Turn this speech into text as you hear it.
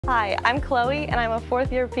Hi, I'm Chloe and I'm a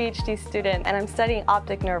fourth-year PhD student and I'm studying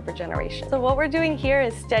optic nerve regeneration. So what we're doing here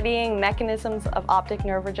is studying mechanisms of optic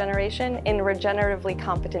nerve regeneration in regeneratively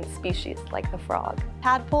competent species like the frog.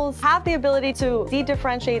 Tadpoles have the ability to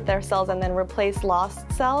de-differentiate their cells and then replace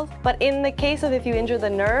lost cells, but in the case of if you injure the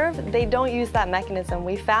nerve, they don't use that mechanism.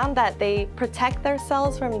 We found that they protect their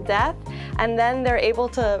cells from death and then they're able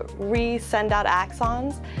to re-send out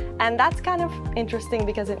axons. And that's kind of interesting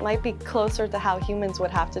because it might be closer to how humans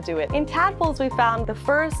would have to do it. In tadpoles, we found the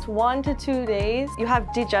first 1 to 2 days, you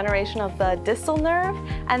have degeneration of the distal nerve.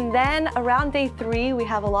 And then around day 3, we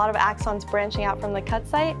have a lot of axons branching out from the cut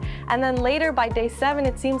site. And then later by day 7,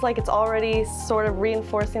 it seems like it's already sort of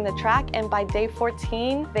reinforcing the track. And by day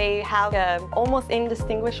 14, they have an almost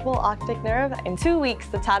indistinguishable optic nerve. In 2 weeks,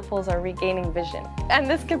 the tadpoles are regaining vision. And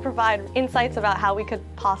this could provide insights about how we could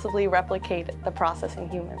possibly replicate the process in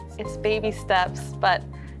humans. It's baby steps, but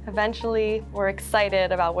eventually we're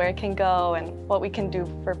excited about where it can go and what we can do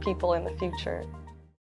for people in the future.